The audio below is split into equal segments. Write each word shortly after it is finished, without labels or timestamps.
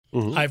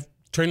I've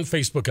turned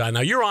Facebook on.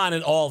 Now, you're on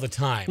it all the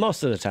time.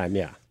 Most of the time,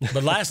 yeah.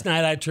 But last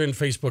night I turned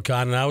Facebook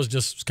on, and I was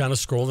just kind of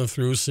scrolling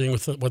through, seeing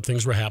what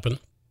things were happening.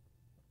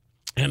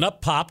 And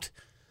up popped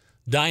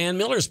Diane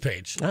Miller's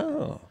page.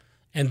 Oh.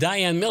 And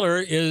Diane Miller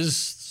is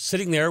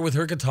sitting there with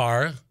her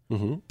guitar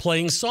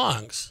playing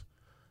songs.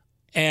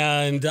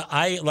 And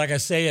like I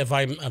say, if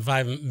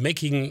I'm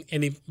making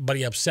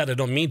anybody upset, I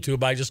don't mean to,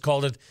 but I just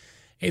called it,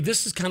 hey,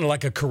 this is kind of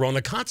like a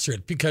Corona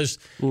concert because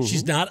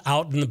she's not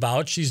out and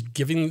about. She's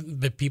giving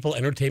the people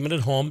entertainment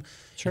at home.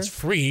 Sure. It's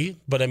free,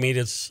 but I mean,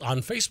 it's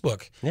on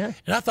Facebook. Yeah.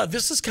 And I thought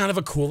this is kind of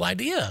a cool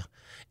idea.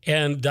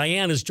 And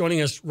Diane is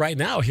joining us right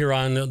now here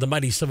on the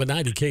Mighty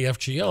 790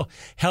 KFGO.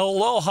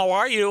 Hello, how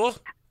are you?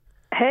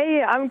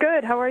 Hey, I'm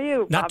good. How are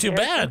you? Not too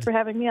bad. Thanks for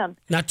having me on.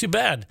 Not too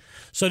bad.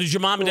 So did your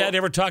mom and dad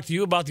ever talk to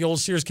you about the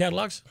old Sears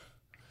catalogs?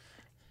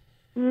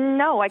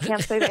 No, I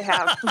can't say they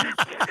have.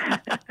 I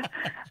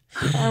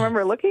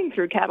remember looking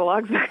through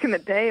catalogs back in the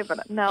day,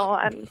 but no,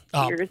 I'm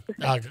Sears.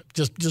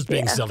 Just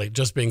being silly.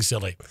 Just being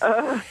silly.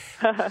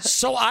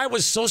 So I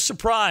was so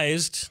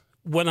surprised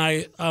when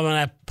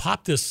I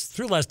popped this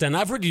through last night. And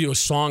I've heard you do a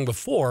song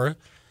before,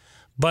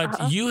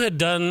 but you had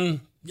done...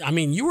 I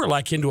mean, you were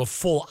like into a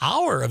full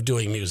hour of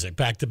doing music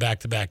back to back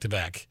to back to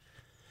back.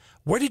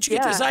 Where did you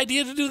get this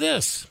idea to do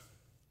this?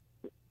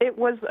 It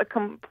was a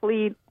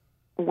complete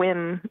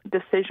whim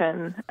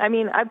decision. I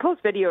mean, I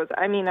post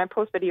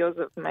videos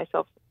of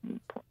myself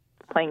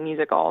playing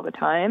music all the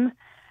time.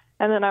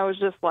 And then I was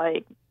just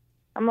like,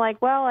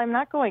 well, I'm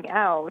not going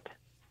out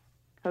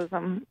because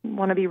I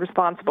want to be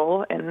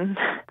responsible. And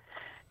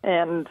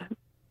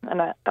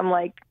I'm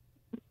like,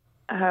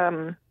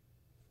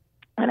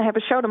 and I have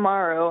a show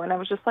tomorrow, and I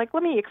was just like,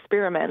 let me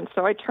experiment.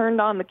 So I turned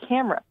on the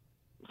camera,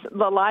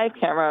 the live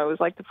camera. It was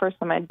like the first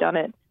time I'd done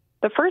it.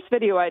 The first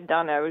video I'd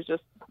done, I was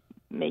just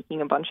making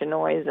a bunch of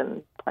noise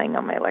and playing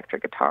on my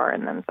electric guitar.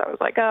 And then so I was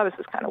like, oh, this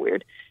is kind of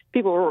weird.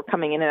 People were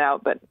coming in and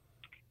out, but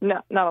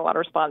not a lot of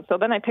response. So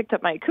then I picked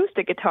up my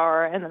acoustic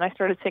guitar, and then I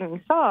started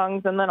singing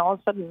songs. And then all of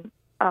a sudden,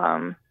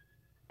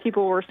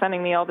 people were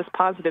sending me all this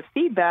positive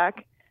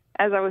feedback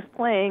as I was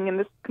playing, and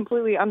this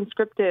completely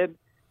unscripted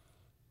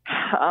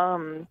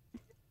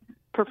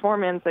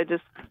performance. I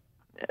just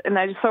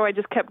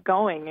kept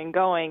going and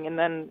going, and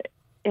then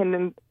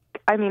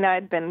I mean,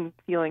 I'd been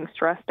feeling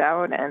stressed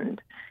out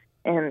and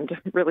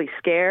really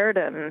scared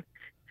and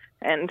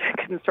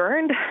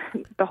concerned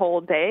the whole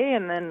day,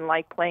 and then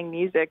like playing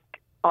music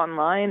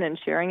online and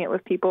sharing it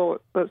with people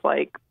was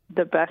like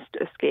the best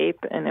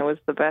escape, and it was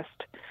the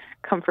best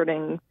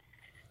comforting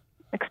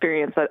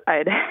experience that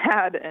I'd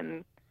had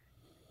in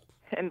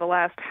the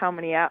last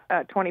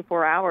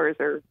 24 hours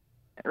or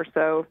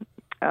so.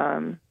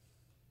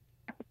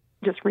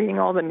 Just reading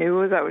all the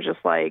news, I was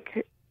just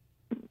like,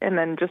 and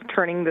then just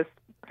turning the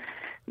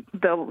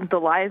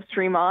live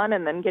stream on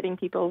and then getting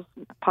people's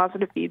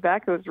positive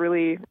feedback. It was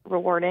really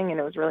rewarding, and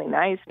it was really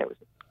nice. And it was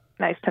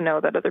nice to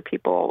know that other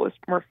people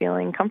were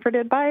feeling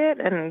comforted by it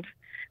and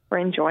were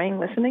enjoying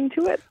listening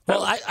to it. So,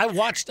 well, I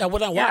watched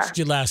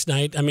you last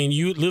night. I mean,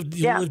 you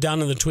live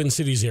down in the Twin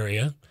Cities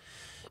area.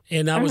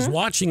 And I was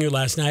watching you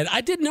last night.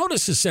 I did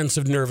notice a sense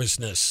of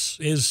nervousness.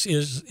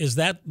 Is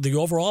that the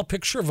overall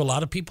picture of a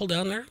lot of people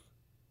down there?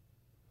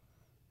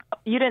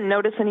 You didn't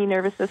notice any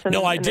nervousness?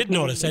 No, I did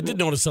notice. I did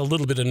notice a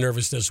little bit of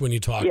nervousness when you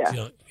talked.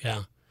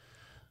 Yeah.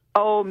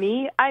 Oh,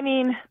 me? I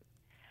mean,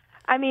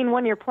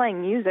 when you're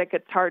playing music,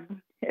 it's hard.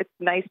 It's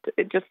nice to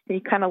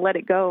you kind of let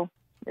it go.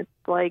 It's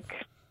like,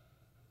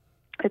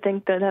 I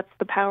think that's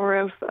the power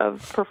of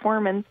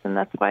performance, and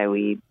that's why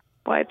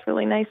it's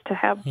really nice to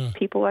have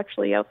people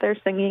actually out there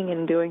singing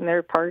and doing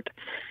their part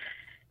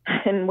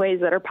in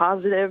ways that are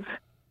positive.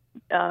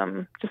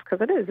 Just because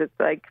it is. It's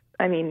like,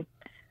 I mean,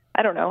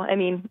 I don't know. I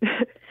mean,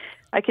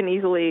 I can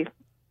easily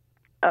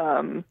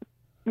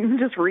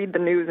just read the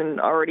news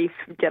and already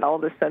get all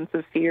this sense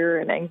of fear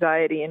and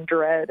anxiety and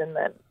dread, and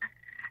then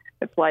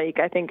it's like,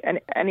 I think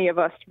any of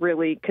us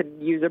really could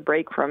use a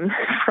break from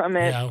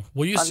it on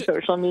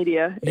social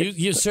media.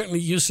 You certainly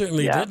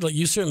did.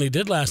 You certainly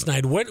did last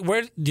night.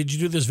 Where did you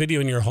do this video,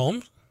 in your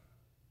home?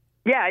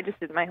 Yeah, I just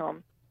did my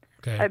home.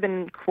 Okay. I've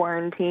been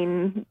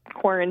quarantining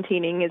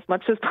as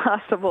much as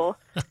possible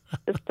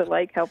just to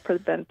like help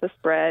prevent the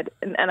spread.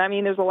 And I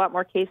mean, there's a lot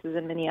more cases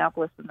in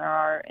Minneapolis than there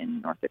are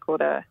in North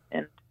Dakota,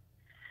 and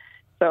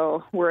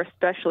so we're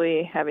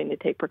especially having to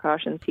take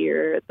precautions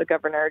here. The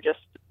governor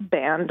just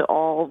banned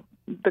all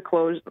the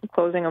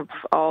closing of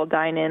all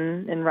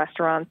dine-in in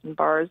restaurants and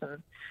bars,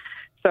 and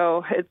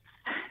so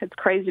it's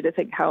crazy to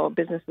think how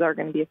businesses are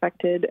going to be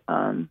affected.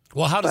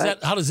 Well, how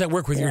does that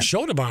work with your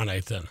show tomorrow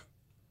night then?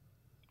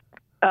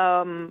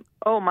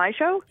 My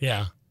show?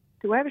 Yeah.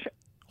 Do I have a show?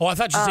 Oh, I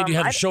thought you said you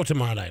had a show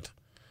tomorrow night.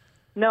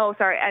 No,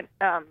 sorry.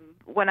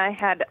 When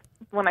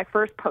I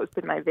first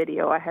posted my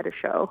video, I had a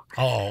show.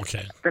 Oh,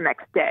 okay. The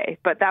next day,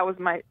 but that was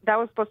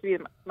supposed to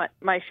be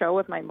my show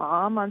with my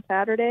mom on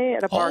Saturday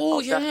at a bar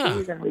called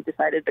Dusty's, and we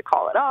decided to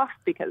call it off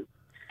because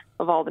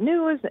of all the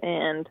news,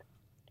 and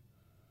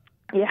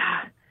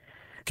yeah.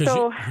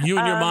 Because you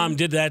and your mom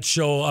did that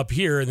show up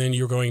here, and then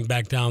you're going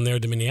back down there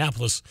to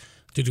Minneapolis.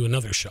 to do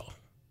another show.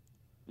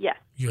 Yes,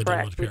 You had done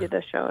correct. with We Pierre.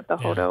 did a show at the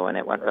Hodo, and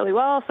it went really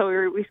well. So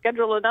we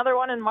scheduled another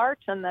one in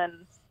March, and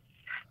then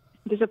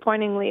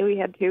disappointingly,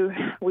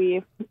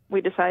 we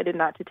decided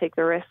not to take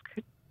the risk,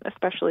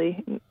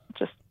 especially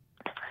just.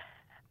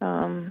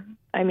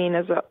 I mean,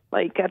 at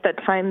that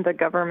time, the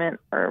government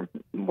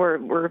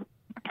were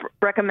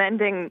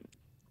recommending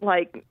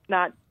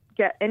not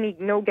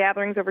no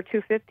gatherings over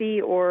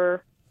 250,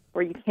 or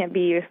you can't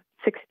be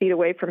 6 feet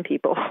away from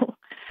people.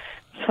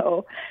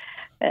 So,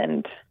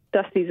 and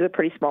Dusty's a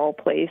pretty small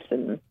place,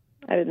 and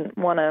I didn't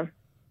want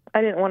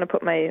to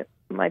put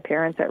my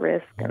parents at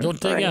risk. Don't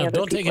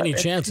take any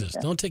chances.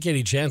 Don't take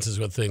any chances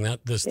with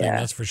this thing.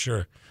 That's for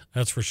sure.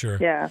 That's for sure.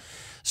 Yeah.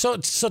 So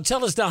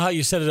tell us now how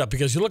you set it up,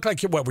 because you look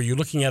like were you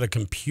looking at a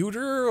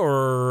computer,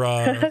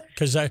 or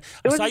because I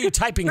saw you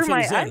typing things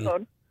my in.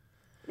 iPhone.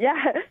 Yeah,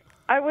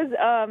 I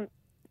was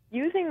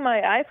using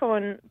my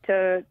iPhone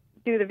to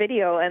do the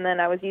video, and then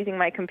I was using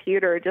my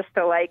computer just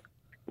to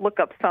look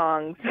up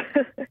songs.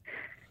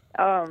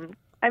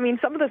 I mean,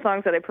 some of the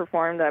songs that I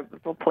performed I've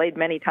played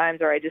many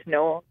times, or I just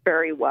know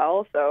very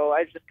well. So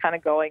I was just kind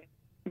of going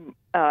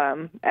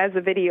as the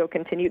video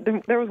continued.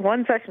 There was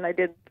one session I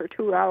did for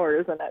 2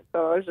 hours, and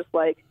so I was just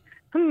like,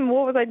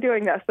 what was I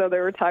doing that? So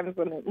there were times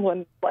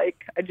when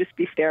I'd just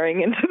be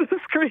staring into the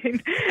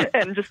screen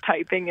and just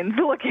typing and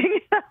looking.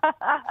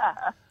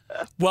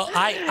 Well,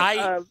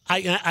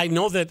 I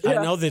know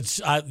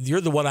that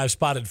you're the one I've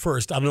spotted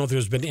first. I don't know if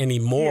there's been any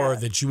more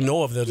that you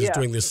know of that is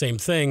doing the same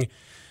thing,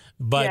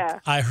 but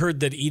I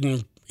heard that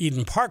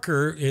Eden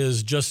Parker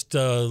is just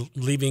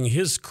leaving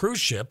his cruise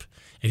ship,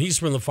 and he's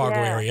from the Fargo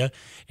area,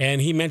 and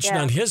he mentioned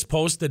on his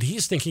post that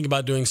he's thinking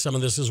about doing some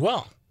of this as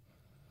well.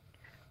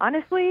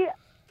 Honestly,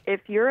 if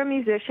you're a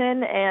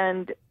musician,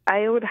 and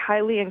I would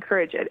highly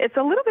encourage it. It's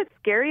a little bit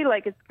scary.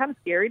 It's kind of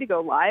scary to go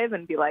live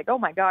and be like, oh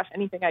my gosh,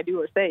 anything I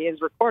do or say is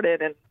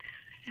recorded. And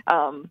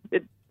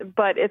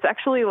but it's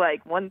actually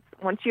once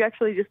you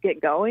actually just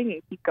get going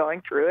and keep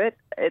going through it,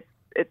 it's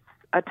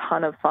a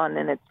ton of fun,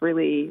 and it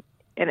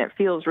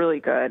feels really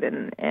good.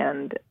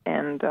 And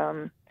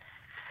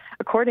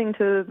according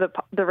to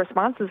the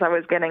responses I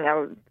was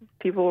getting,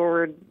 people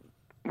were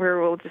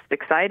just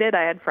excited.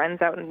 I had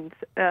friends out in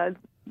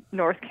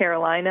North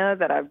Carolina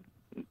that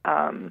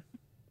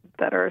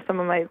are some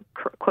of my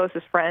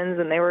closest friends,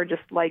 and they were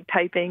just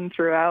typing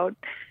throughout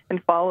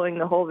and following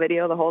the whole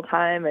video the whole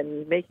time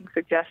and making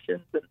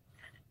suggestions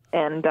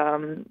and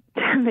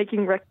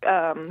making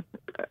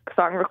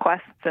song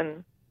requests,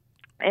 and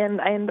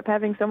I ended up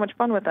having so much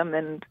fun with them.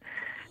 And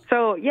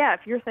so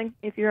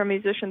if you're a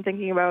musician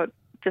thinking about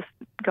just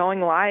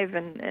going live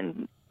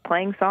and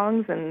playing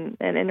songs and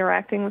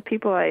interacting with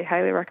people, I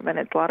highly recommend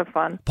it. It's a lot of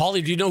fun.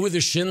 Paulie, do you know who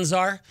the Shins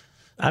are?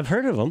 I've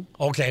heard of them.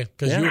 Okay,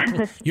 because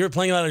you were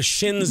playing a lot of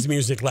Shins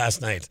music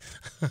last night.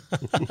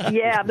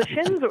 Yeah, the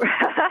Shins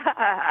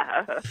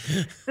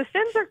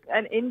are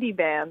an indie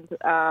band.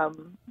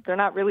 They're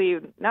not really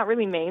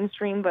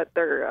mainstream, but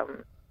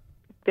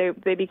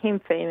they became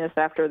famous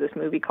after this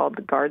movie called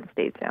the Garden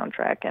State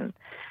soundtrack.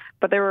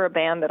 But they were a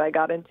band that I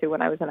got into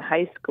when I was in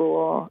high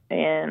school,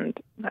 and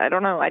I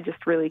don't know, I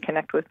just really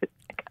connect with it.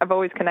 I've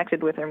always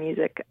connected with their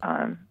music.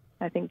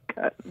 I think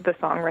the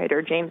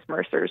songwriter James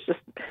Mercer is just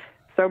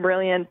so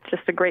brilliant,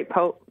 just a great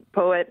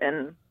poet,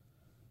 and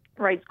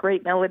writes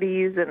great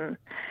melodies. And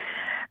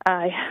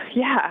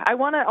I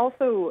want to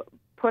also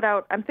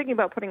I'm thinking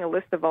about putting a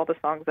list of all the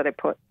songs that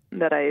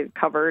I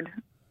covered,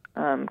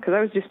 because I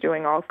was just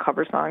doing all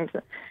cover songs,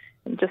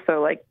 and just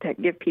so to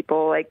give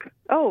people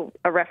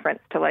a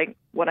reference to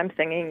what I'm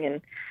singing,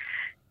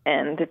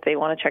 and if they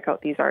want to check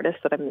out these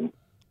artists that I'm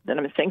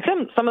singing.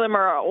 Some of them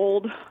are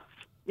old,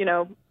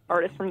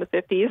 artists from the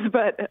 50s,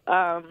 but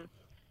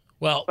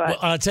Well,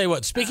 I'll tell you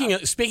what.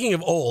 Speaking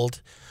of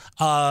old,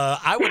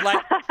 I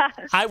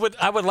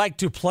would like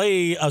to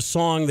play a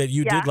song that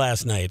you did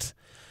last night,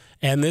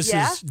 and this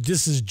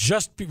is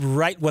just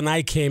right when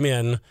I came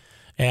in,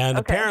 and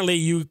apparently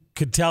you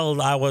could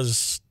tell I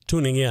was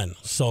tuning in,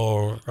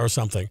 or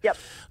something. Yep.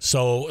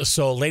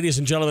 So, ladies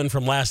and gentlemen,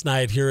 from last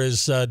night, here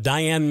is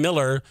Diane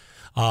Miller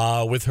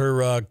with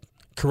her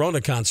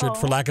Corona concert,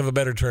 for lack of a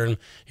better term,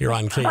 here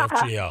on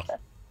KFGO.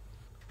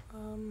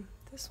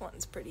 This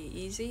one's pretty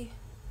easy.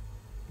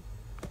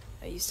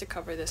 I used to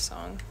cover this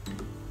song.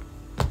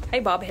 Hey,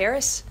 Bob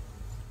Harris.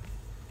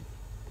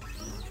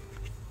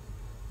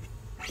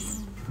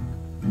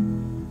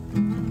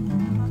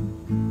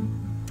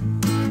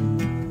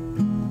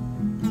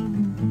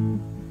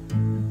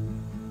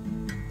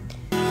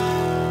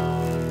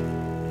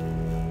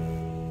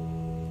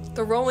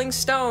 The Rolling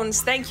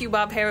Stones. Thank you,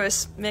 Bob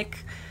Harris. Mick,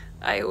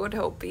 I would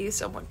hope be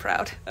somewhat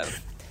proud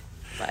of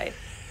my...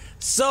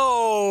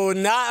 So,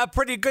 not a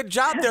pretty good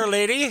job there,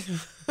 lady.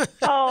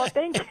 Oh,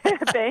 thanks.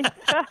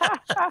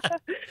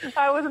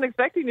 I wasn't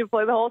expecting you to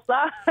play the whole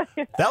song.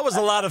 That was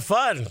a lot of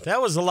fun.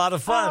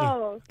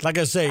 Oh, like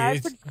I say,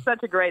 it's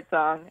such a great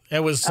song.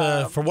 It was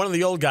for one of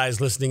the old guys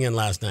listening in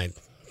last night.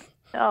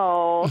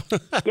 Oh,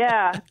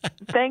 yeah.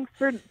 Thanks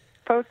for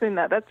posting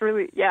that. That's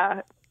really,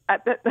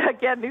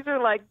 again, these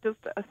are like just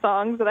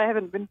songs that I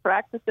haven't been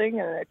practicing,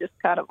 and I just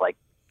kind of like,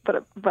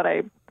 but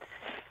I,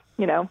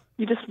 you know,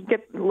 you just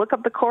look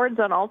up the chords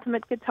on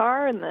Ultimate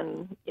Guitar, and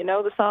then you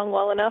know the song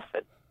well enough,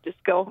 and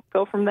just go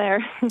from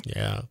there.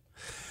 Yeah.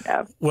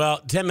 Yeah. Well,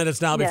 10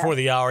 minutes now before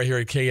the hour here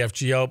at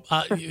KFGO.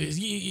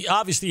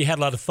 Obviously, you had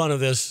a lot of fun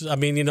of this. I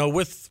mean, you know,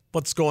 with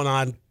what's going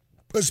on,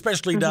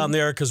 especially down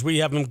there, because we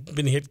haven't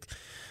been hit,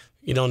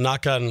 you know,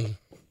 knock on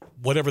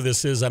whatever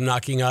this is I'm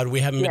knocking on. We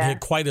haven't been hit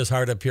quite as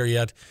hard up here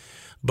yet,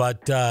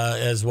 but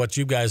as what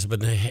you guys have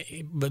been.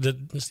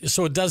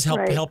 So it does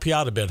help you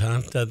out a bit,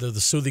 huh?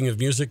 The soothing of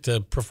music to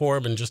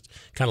perform and just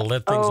kind of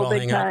let things all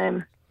hang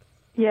out.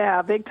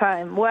 Yeah, big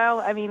time.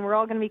 Well, I mean, we're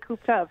all going to be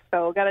cooped up,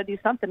 so got to do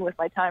something with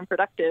my time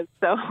productive.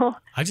 So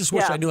I just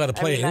wish I knew how to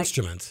play an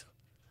instrument.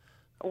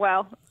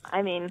 Well,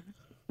 I mean,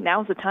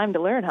 now's the time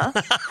to learn, huh?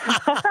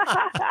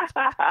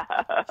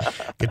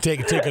 Could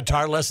take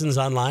guitar lessons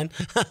online.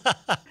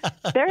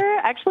 They're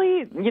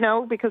actually, you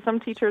know, because some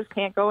teachers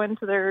can't go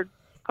into their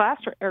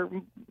classroom or,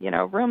 you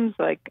know, rooms.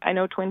 Like I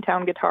know Twin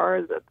Town Guitar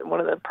is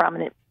one of the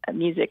prominent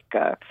music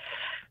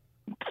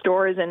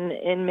stores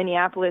in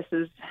Minneapolis.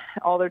 Is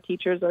all their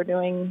teachers are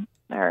going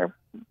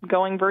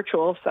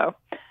virtual. So,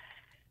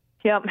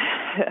 yep,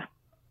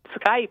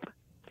 Skype,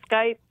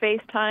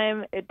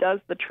 FaceTime, it does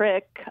the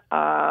trick.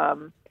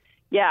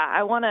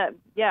 I want to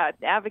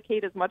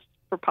advocate as much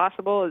for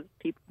possible as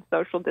people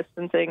social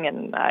distancing,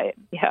 and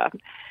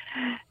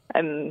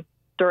and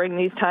during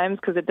these times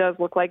because it does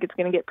look like it's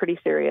going to get pretty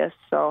serious.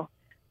 So,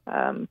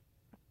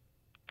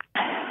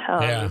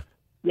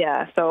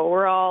 so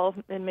we're all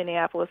in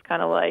Minneapolis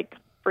kind of like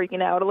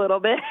freaking out a little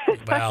bit.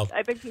 Wow.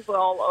 I think people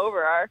all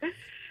over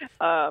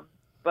are,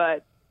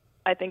 but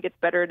I think it's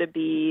better to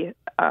be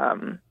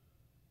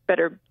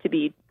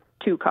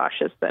too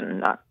cautious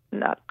than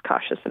not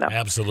cautious enough.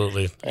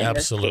 Absolutely.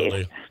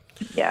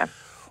 Yeah.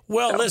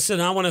 Well,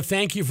 listen, I want to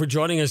thank you for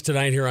joining us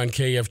tonight here on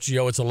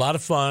KFGO. It's a lot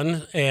of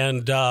fun,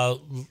 and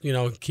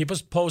keep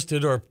us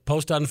posted or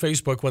post on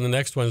Facebook when the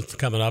next one's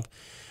coming up.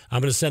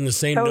 I'm going to send the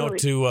same note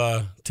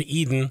to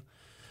Eden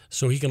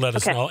so he can let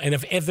us know. And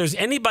if there's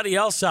anybody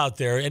else out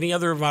there, any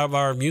other of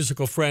our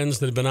musical friends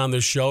that have been on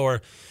this show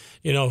or,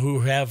 you know,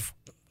 who have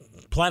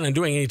planned on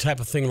doing any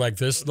type of thing like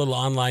this, little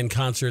online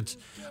concerts,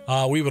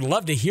 we would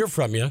love to hear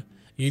from you.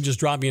 You can just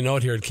drop me a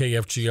note here at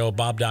KFGO,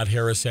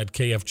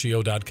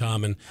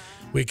 bob.harris@kfgo.com, and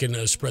we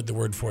can spread the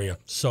word for you.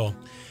 So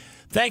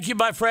thank you,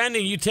 my friend,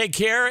 and you take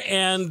care,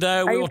 and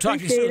we will talk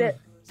to you soon.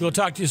 We'll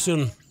talk to you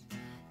soon.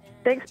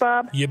 Thanks,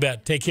 Bob. You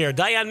bet. Take care.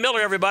 Diane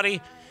Miller,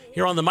 everybody,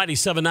 here on the Mighty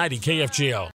 790 KFGO.